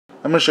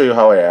I'm going to show you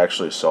how I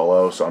actually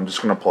solo. So I'm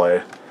just going to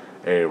play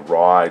a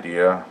raw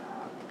idea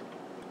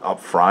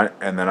up front,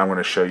 and then I'm going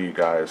to show you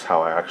guys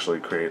how I actually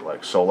create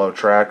like solo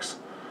tracks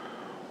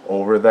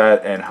over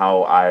that, and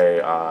how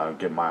I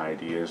get my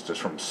ideas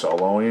just from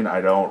soloing. I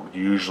don't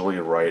usually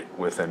write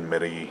within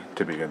MIDI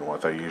to begin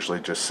with. I usually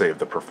just save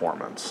the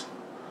performance.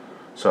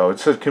 So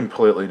it's a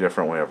completely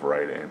different way of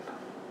writing.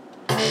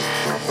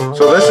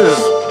 So this is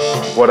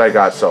what I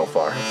got so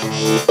far.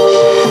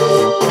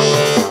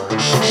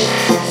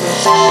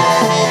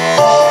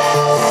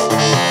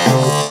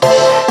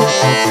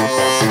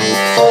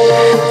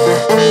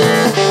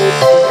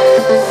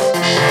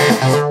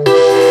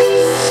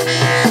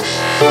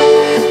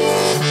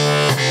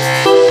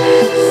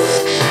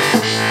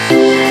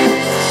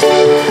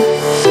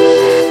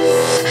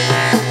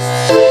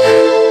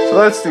 So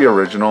that's the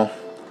original.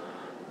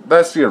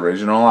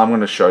 I'm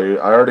going to show you.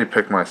 I already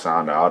picked my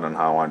sound out and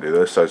how I want to do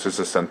this. So it's just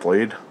a synth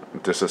lead,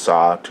 just a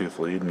sawtooth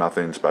lead,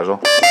 nothing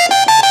special.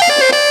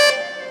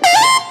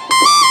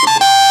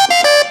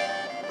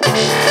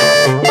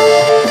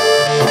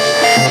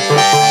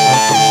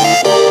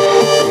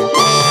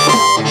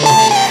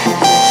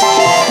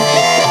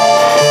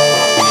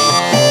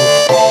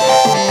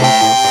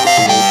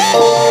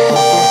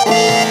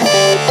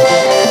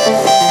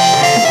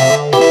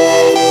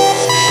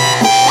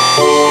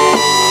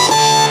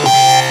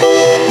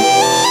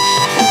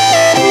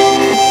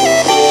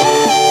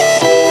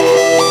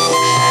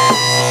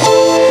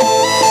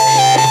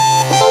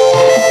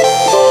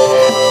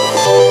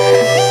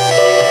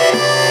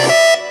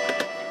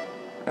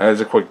 As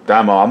a quick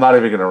demo, I'm not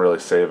even going to really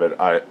save it.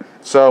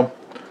 So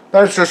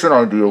that's just an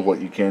idea of what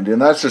you can do,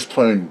 and that's just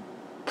playing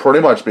pretty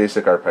much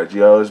basic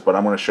arpeggios, but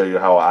I'm going to show you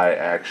how I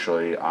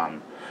actually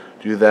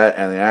do that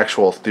and the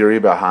actual theory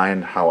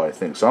behind how I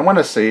think. So I'm going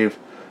to save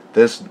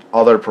this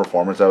other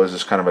performance. That was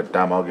just kind of a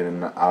demo,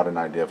 getting out an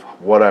idea of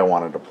what I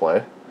wanted to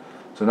play.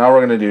 So now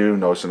we're going to do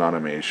notes and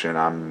automation.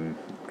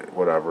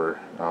 Whatever.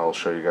 I'll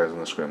show you guys on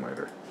the screen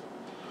later.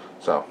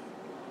 So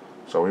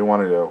we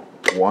want to do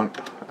one,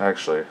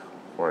 actually,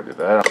 before I do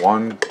that,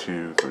 1,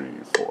 2, 3,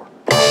 4.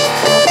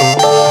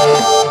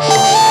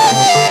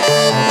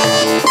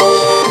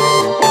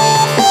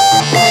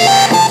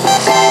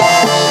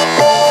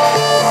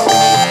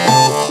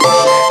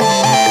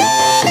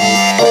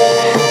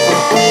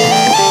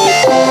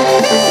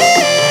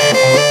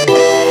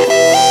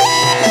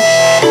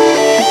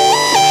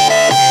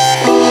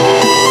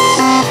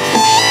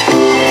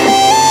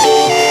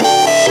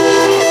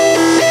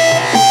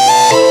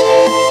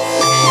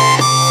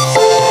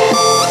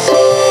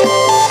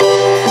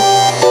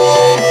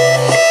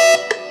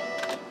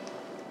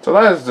 So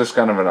that is just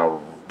kind of a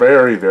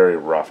very, very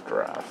rough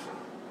draft.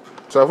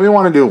 So if we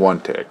want to do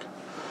one take,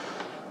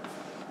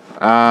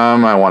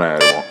 I want to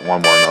add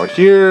one more note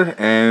here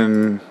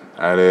and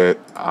edit.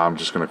 I'm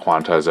just going to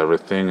quantize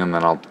everything, and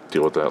then I'll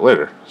deal with that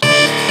later.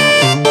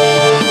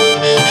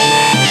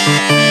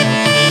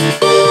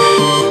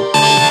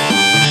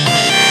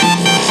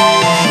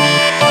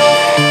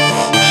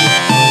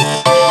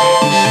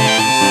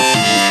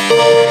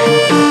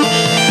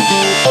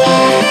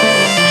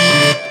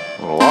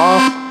 A little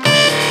off.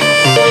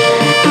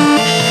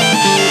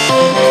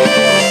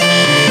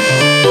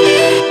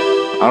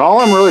 And all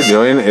I'm really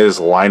doing is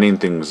lining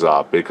things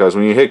up, because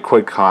when you hit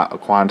quick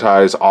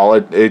quantize,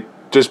 it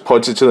just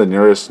puts it to the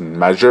nearest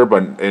measure,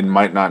 but it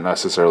might not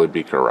necessarily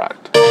be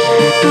correct.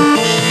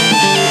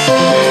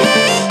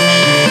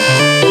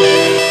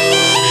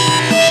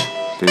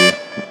 See,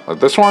 like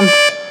this one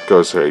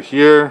goes right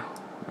here,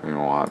 and you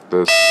want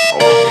this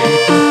over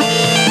here.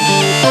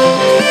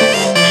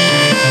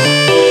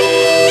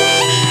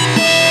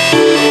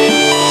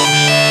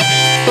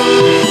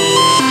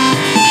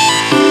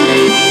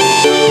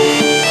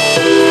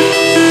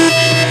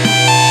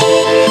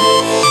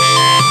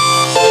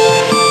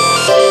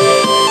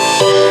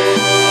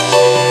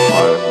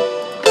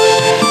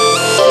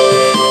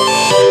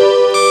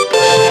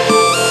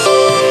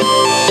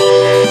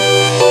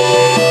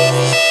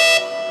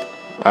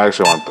 I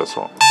actually want this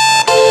one.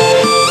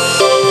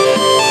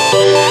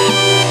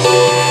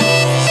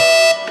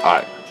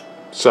 Alright,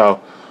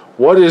 so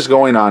what is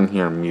going on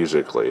here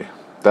musically?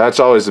 That's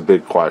always a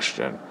big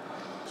question.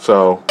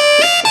 So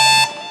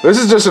this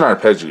is just an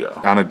arpeggio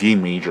on a D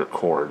major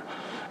chord.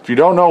 If you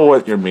don't know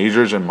what your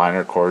majors and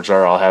minor chords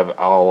are,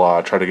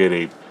 I'll try to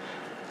get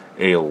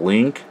a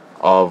link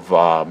of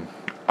I'll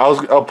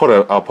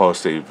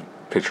post a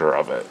picture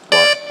of it.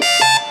 But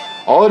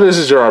all it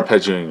is you're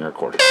arpeggiating your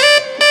chord.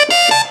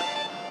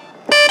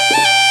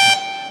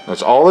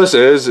 That's all this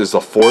is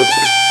the fourth.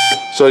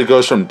 So it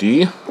goes from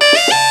D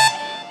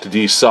to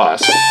D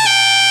sus.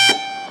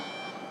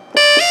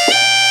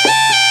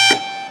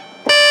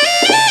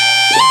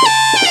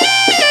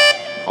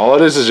 All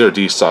it is your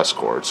D sus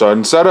chord. So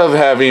instead of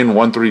having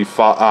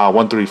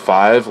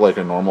 1-3-5 like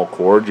a normal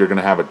chord, you're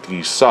gonna have a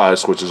D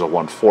sus, which is a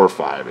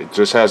 1-4-5. It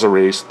just has a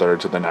raised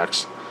third to the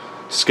next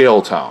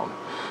scale tone.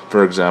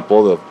 For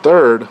example, the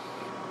third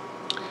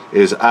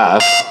is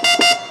F.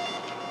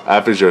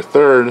 F is your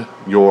third.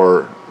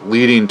 Your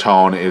leading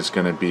tone is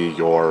going to be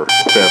your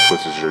fifth,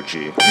 which is your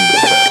G, into the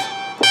fifth.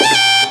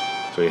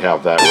 So you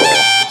have that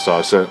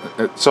roll.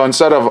 So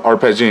instead of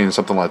arpeggiating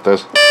something like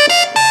this,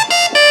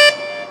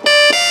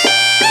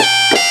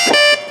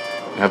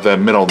 you have that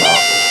middle note.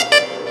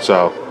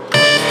 So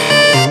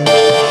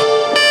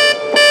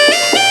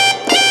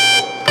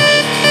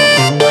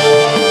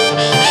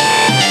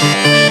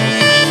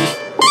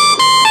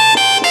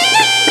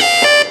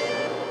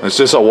it's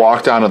just a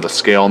walk down of the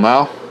scale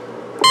now.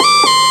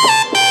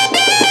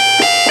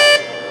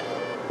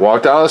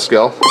 Walk down the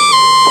scale.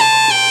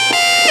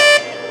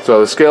 So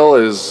the scale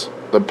is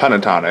the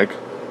pentatonic,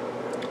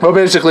 but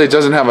basically it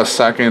doesn't have a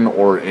second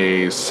or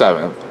a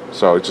seventh.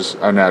 So it's just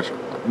a natural,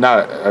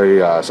 not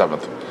a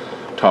seventh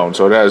tone.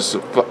 So it's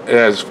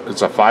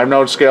a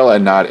 5-note scale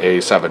and not a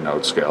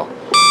 7-note scale.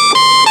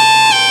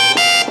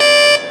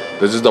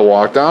 This is the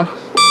walk down.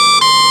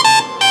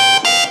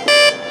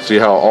 See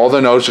how all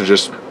the notes are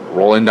just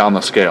rolling down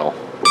the scale.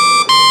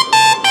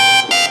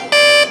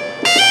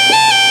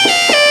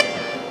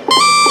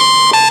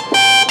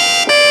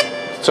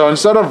 So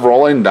instead of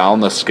rolling down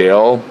the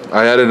scale,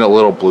 I added a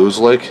little blues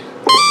lick.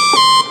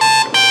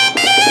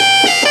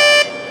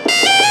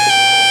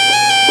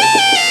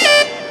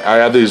 I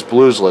add these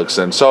blues licks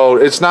in. So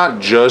it's not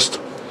just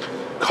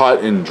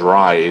cut and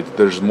dry.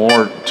 There's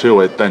more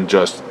to it than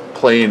just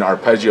playing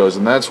arpeggios.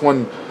 And that's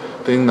one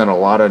thing that a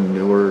lot of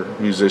newer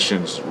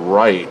musicians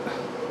write,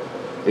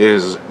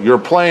 is you're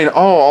playing, oh,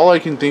 all I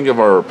can think of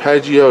are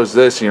arpeggios,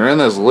 this, and you're in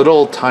this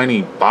little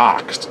tiny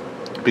box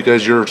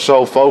because you're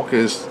so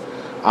focused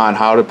on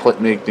how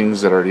to make things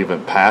that are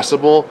even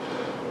passable,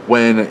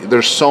 when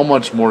there's so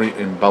much more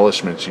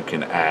embellishments you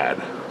can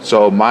add.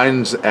 So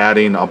mine's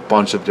adding a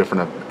bunch of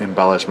different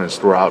embellishments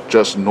throughout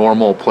just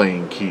normal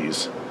playing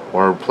keys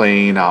or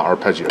playing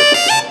arpeggios.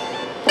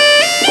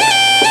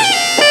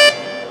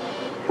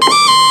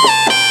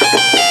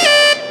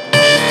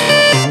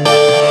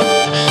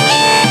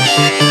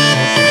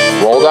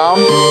 Roll down,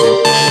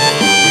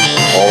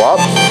 roll up,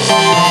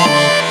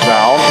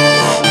 down,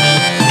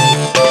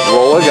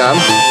 roll again.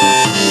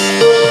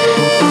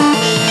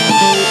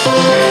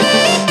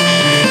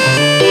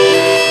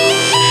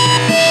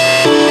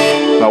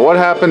 Now what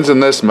happens in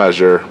this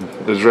measure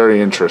is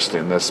very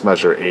interesting. This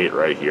measure 8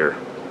 right here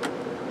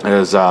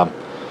is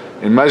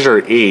in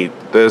measure 8,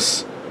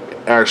 this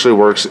actually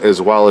works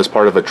as well as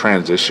part of a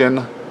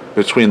transition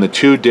between the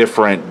two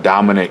different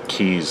dominant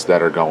keys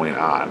that are going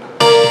on.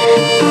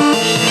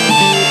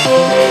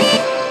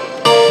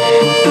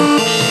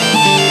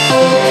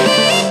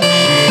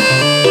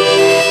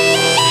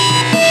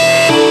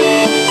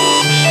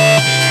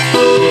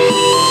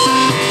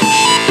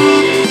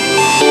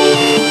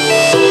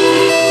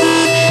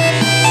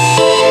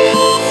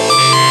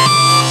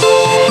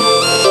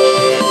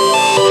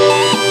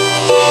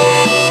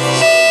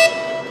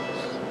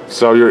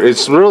 So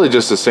it's really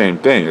just the same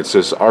thing. It's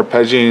just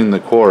arpeggiating the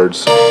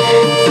chords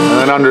and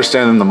then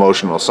understanding the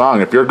motion of the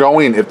song. If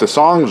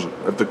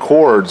the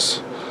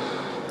chords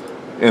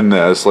in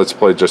this, let's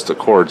play just the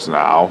chords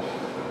now.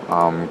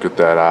 Get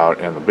that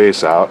out and the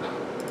bass out.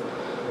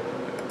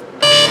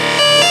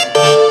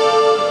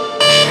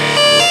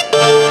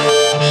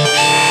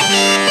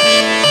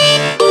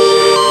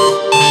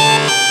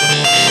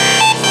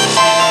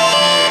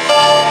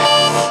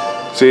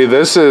 See,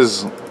 this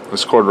is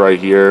this chord right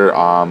here.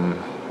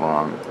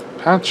 Wrong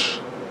patch.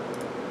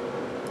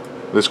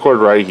 This chord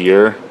right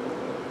here.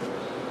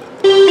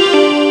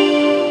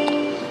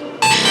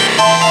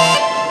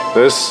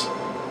 This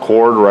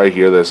chord right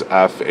here, this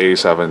F,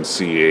 A7,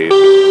 C8.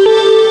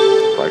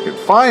 If I can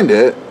find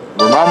it,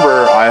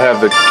 remember I have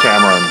the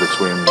camera in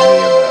between me and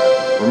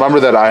that. Remember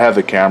that I have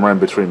the camera in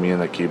between me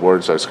and the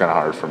keyboard, so it's kind of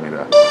hard for me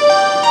to.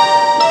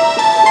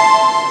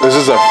 This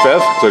is a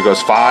 5th, so it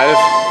goes 5,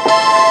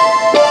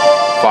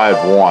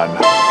 5, 1.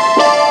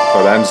 So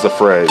it ends the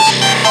phrase.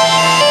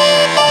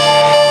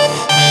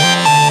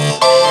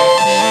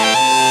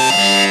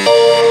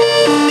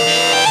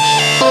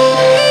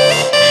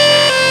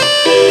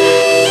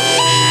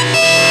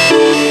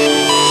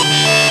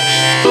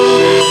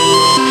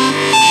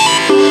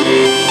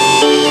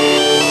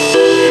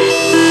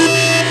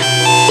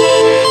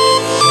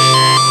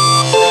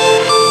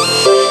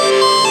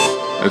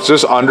 It's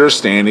just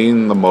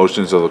understanding the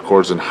motions of the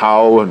chords and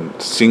how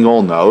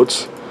single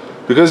notes.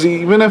 Because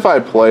even if I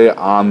play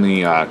on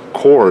the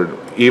chord,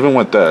 even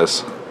with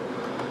this,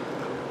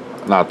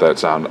 not that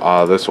sound,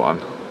 this one,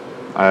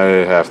 I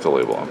have to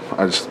label them.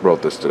 I just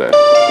wrote this today.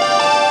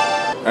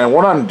 And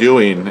what I'm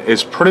doing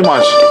is pretty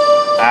much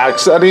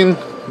accenting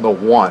the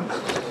 1.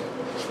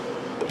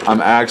 I'm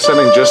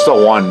accenting just the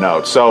 1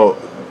 note. So,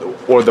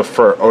 or the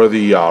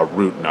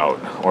root note,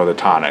 or the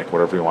tonic,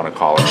 whatever you want to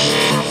call it.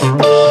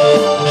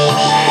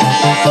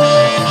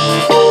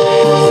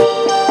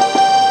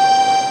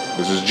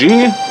 This is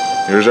G.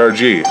 Here's our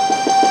G.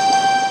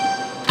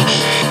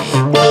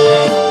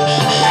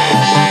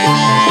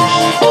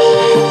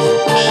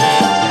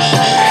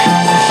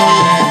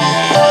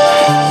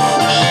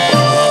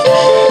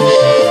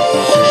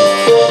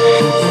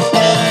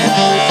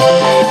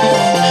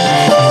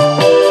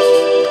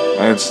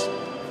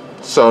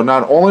 So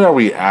not only are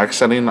we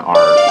accenting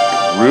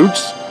our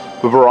roots,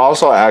 but we're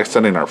also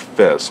accenting our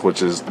fifths,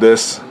 which is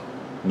this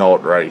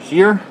note right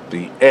here,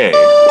 the A.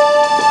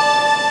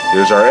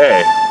 Here's our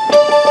A.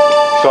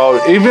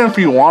 So even if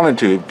you wanted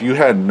to, if you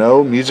had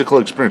no musical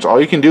experience, all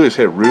you can do is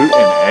hit root and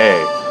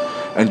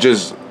A and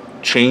just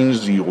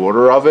change the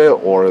order of it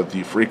or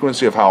the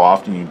frequency of how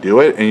often you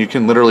do it, and you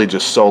can literally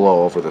just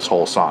solo over this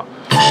whole song.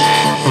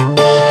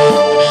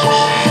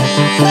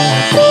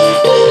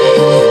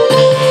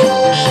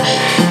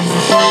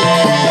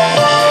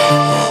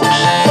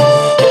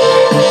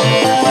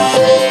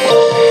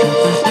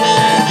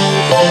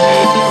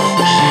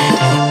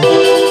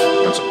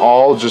 It's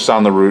all just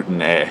on the root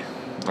and A.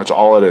 That's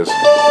all it is.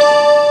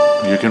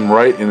 You can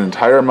write an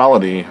entire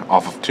melody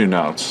off of 2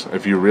 notes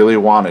if you really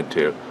wanted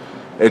to.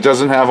 It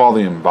doesn't have all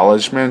the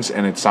embellishments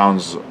and it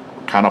sounds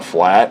kind of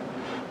flat,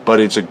 but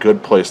it's a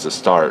good place to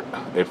start.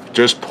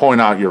 Just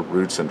point out your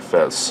roots and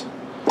fifths.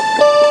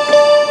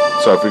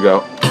 So if we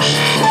go,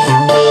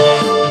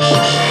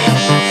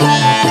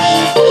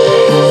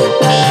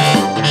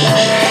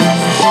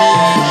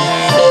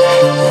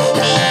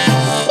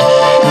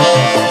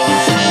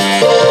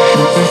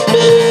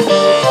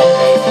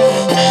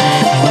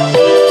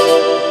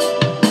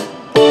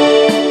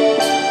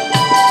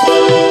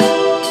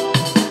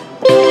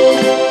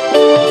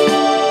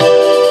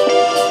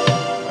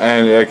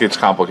 and it gets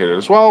complicated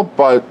as well,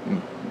 but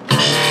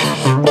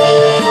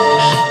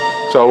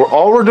so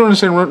all we're doing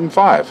is in root and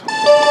 5.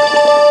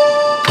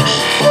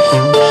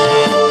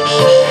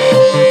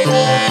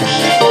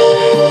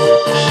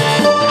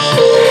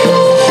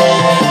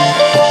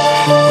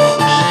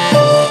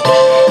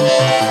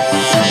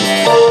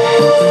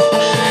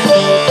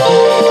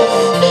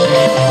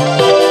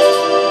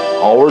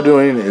 All we're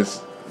doing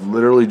is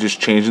literally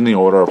just changing the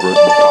order of root and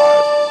 5.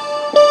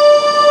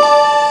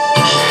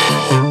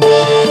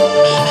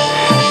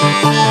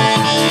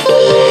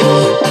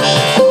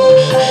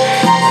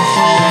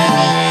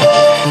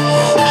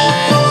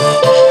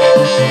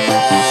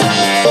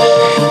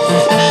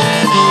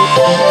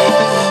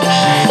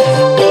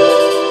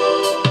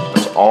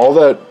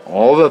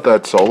 All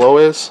that solo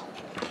is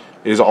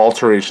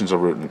alterations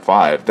of root and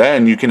 5.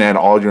 Then you can add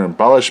all your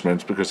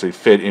embellishments because they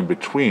fit in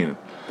between.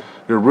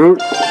 Your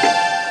root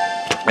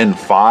and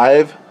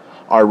 5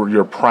 are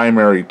your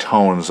primary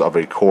tones of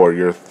a chord.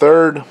 Your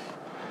third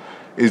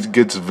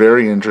gets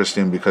very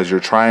interesting because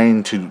your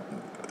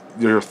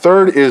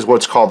third is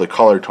what's called the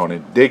color tone.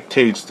 It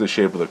dictates the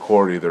shape of the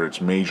chord, either it's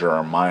major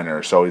or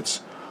minor. So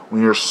it's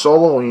when you're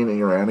soloing and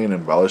you're adding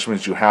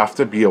embellishments, you have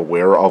to be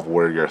aware of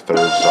where your thirds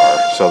are.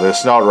 So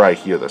this note right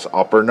here, this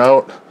upper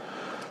note,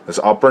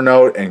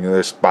 and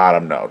this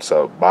bottom note.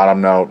 So bottom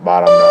note,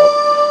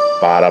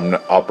 bottom,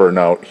 upper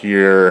note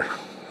here,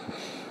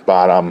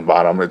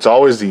 bottom. It's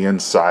always the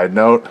inside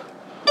note.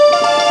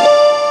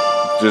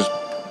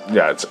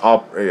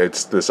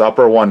 It's this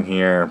upper one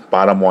here,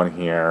 bottom one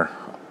here,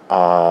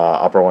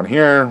 upper one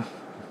here,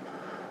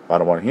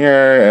 bottom one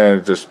here,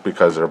 and just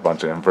because there are a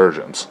bunch of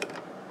inversions.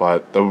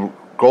 But the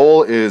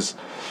goal is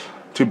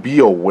to be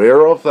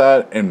aware of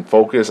that and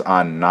focus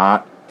on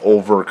not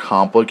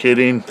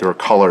overcomplicating your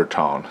color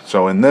tone.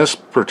 So in this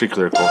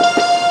particular chord,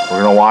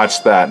 we're going to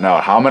watch that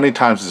note. How many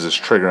times does this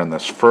trigger in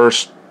this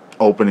first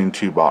opening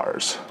 2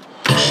 bars?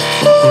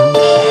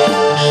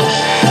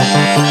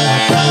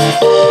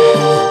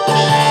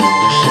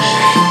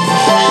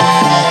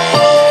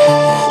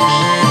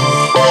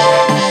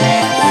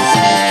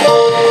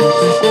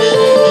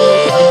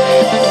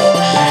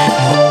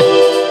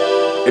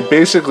 It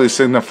basically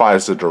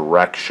signifies the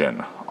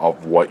direction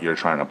of what you're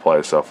trying to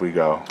play. So if we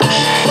go,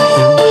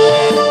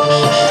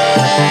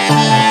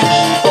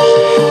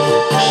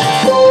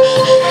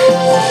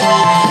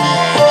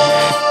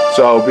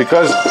 so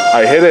because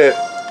I hit it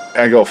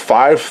and I go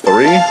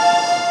 5-3,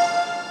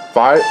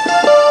 5,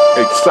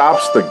 it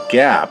stops the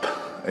gap.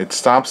 It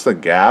stops the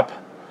gap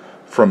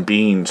from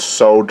being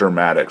so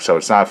dramatic. So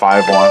it's not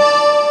 5-1.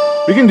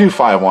 We can do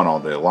 5-1 all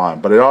day long,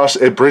 but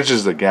it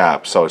bridges the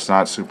gap, so it's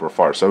not super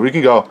far. So we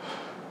can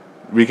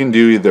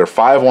do either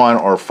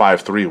 5-1 or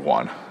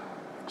 5-3-1.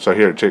 So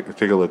here, take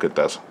a look at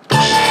this.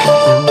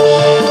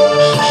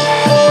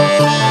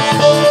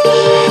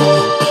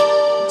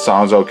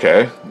 Sounds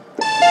okay.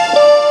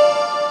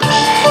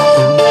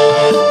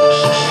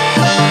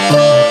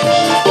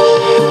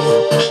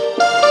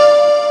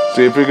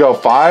 See, if we go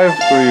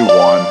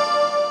 5-3-1,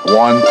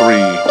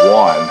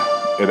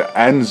 1-3-1, it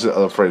ends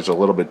the phrase a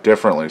little bit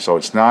differently, so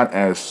it's not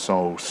as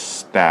so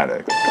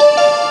static.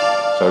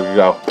 So you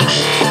go.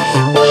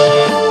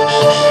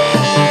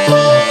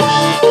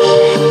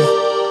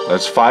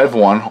 That's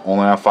 5-1,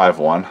 only on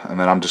 5-1, and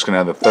then I'm just going to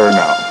add the third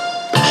note.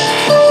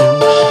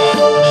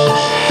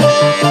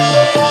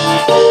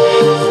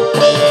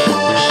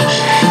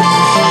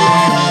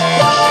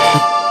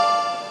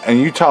 And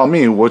you tell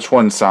me which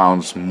one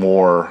sounds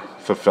more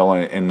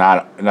fulfilling and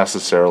not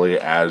necessarily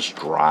as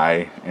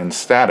dry and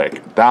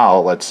static. Now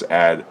let's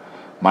add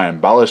my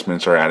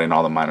embellishments, or adding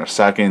all the minor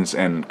seconds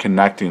and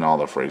connecting all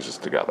the phrases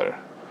together.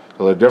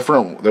 So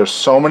there's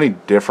so many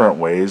different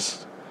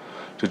ways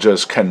to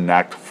just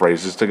connect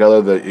phrases together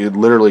that it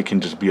literally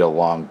can just be a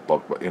long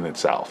book in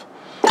itself.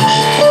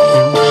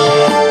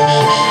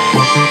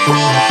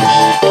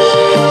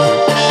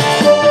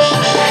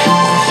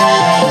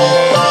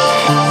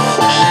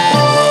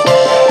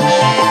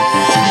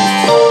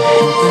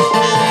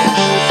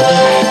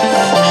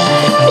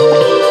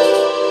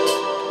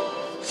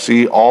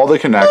 See, all the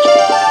connections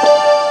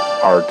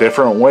are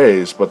different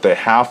ways, but they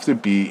have to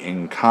be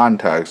in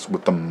context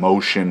with the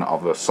motion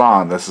of the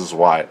song. This is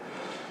why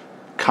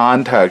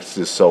context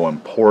is so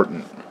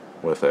important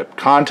with it.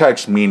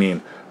 Context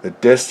meaning the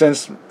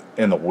distance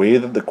and the way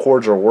that the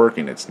chords are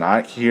working. It's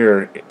not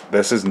here.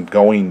 This isn't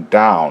going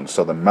down,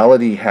 so the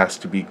melody has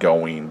to be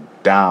going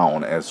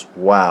down as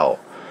well.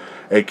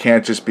 It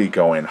can't just be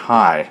going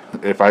high.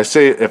 If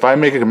I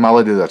make a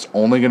melody that's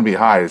only going to be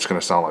high, it's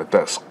going to sound like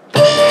this.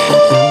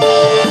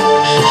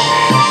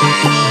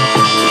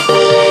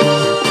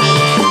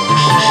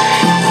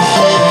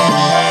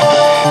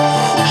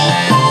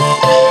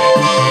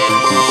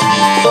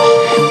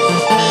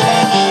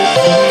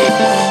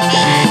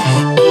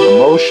 The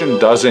motion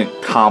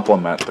doesn't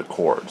complement the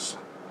chords.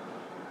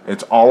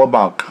 It's all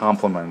about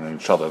complementing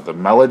each other. The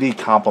melody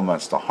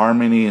complements the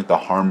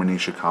harmony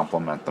should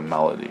complement the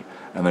melody,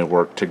 and they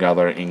work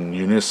together in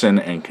unison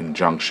and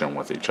conjunction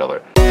with each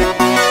other.